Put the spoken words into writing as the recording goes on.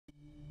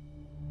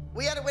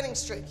We had a winning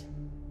streak.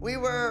 We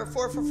were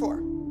 4 for 4.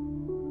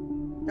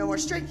 No more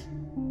streak.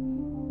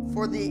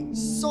 For the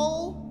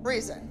sole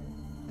reason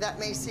that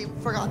Macy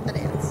forgot the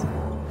dance.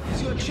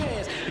 It's your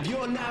chance. If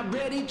you're not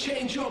ready,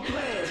 change your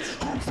plans.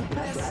 Who's the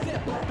best?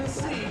 Step up and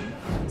see.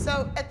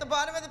 So at the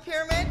bottom of the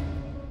pyramid,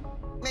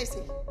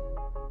 Macy.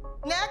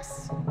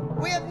 Next,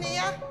 we have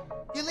Nia.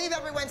 You leave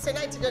every Wednesday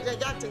night to go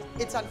to acting.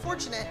 It's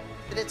unfortunate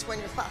that it's when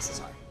your classes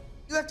are.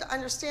 You have to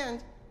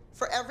understand,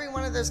 for every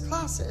one of those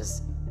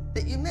classes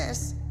that you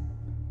miss,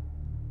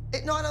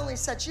 it not only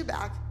sets you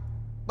back,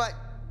 but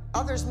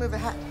others move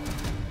ahead.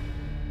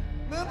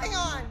 Moving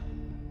on.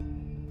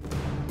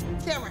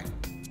 Cameron.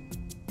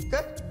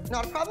 Good?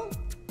 Not a problem?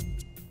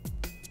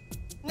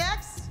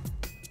 Next.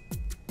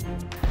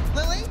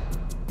 Lily.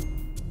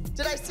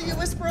 Did I see you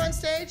whisper on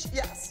stage?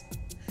 Yes.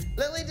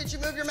 Lily, did you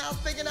move your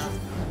mouth big enough?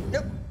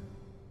 Nope.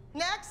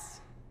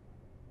 Next.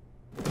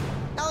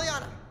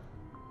 Eliana.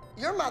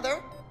 Your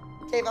mother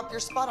gave up your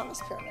spot on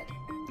this pyramid,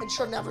 and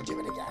she'll never do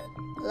it again.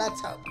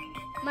 Let's hope.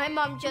 My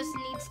mom just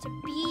needs to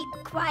be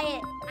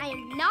quiet. I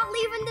am not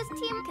leaving this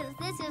team because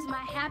this is my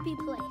happy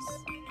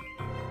place.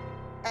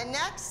 And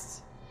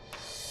next,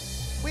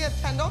 we have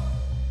Kendall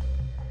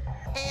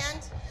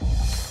and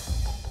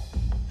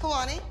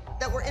Kalani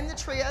that were in the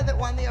trio that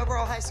won the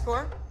overall high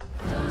score.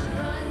 Don't you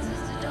run,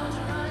 sister, don't you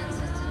run,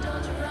 sister,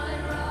 don't you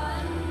run,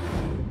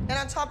 run. And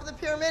on top of the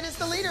pyramid is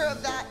the leader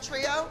of that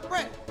trio,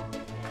 Bryn.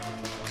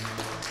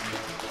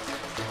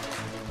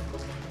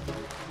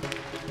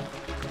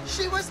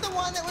 She was the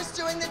one that was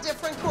doing the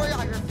different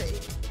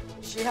choreography.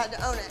 She had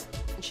to own it,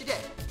 and she did.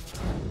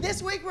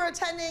 This week we're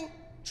attending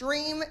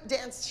Dream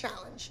Dance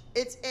Challenge.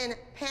 It's in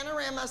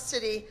Panorama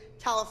City,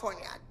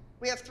 California.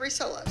 We have 3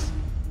 solos.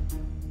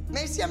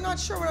 Macy, I'm not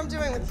sure what I'm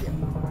doing with you.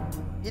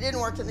 You didn't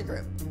work in the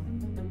group.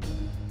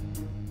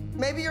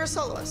 Maybe you're a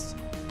soloist.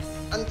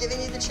 I'm giving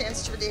you the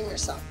chance to redeem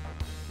yourself.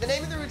 The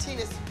name of the routine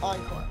is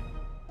Encore.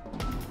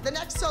 The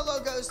next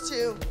solo goes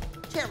to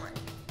Cameron.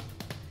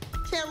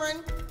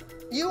 Cameron,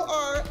 you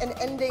are an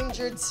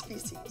endangered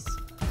species.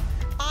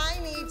 I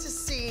need to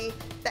see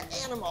the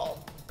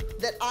animal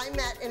that I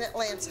met in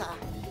Atlanta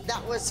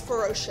that was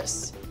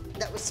ferocious,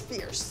 that was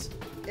fierce.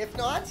 If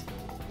not,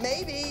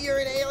 maybe you're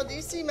an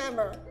ALDC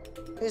member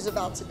who's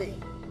about to be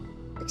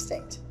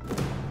extinct.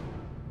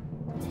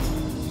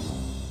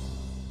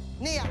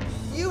 Nia,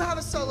 you have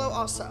a solo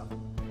also.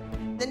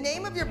 The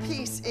name of your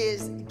piece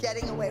is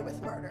Getting Away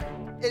with Murder.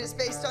 It is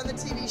based on the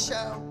TV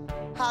show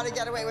How to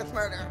Get Away with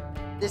Murder.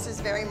 This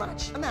is very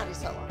much a Maddie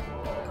solo.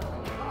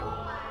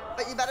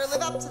 But you better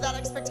live up to that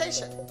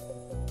expectation.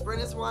 Bryn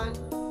is 1,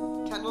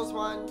 Kendall's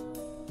 1,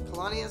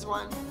 Kalani is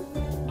 1.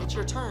 It's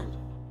your turn.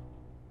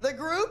 The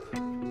group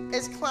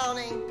is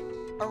clowning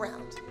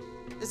around.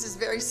 This is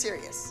very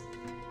serious.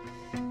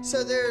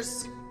 So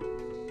there's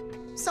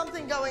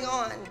something going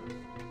on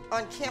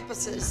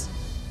campuses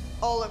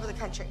all over the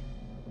country.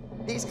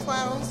 These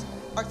clowns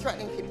are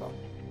threatening people.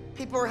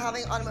 People are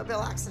having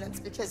automobile accidents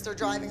because they're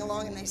driving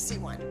along and they see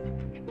one.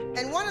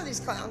 And one of these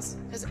clowns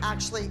has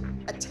actually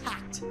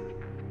attacked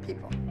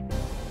people.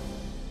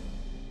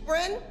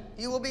 Bryn,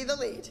 you will be the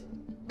lead.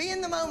 Be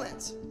in the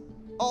moment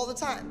all the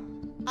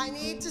time. I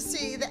need to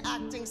see the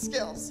acting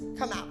skills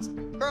come out.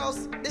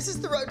 Girls, this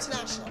is the road to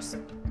nationals.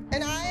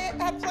 And I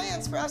have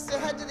plans for us to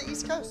head to the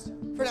East Coast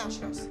for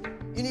nationals.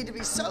 You need to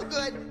be so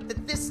good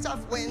that this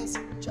stuff wins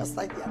just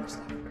like the other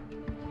stuff.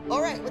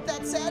 All right, with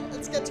that said,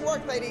 let's get to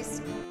work,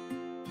 ladies.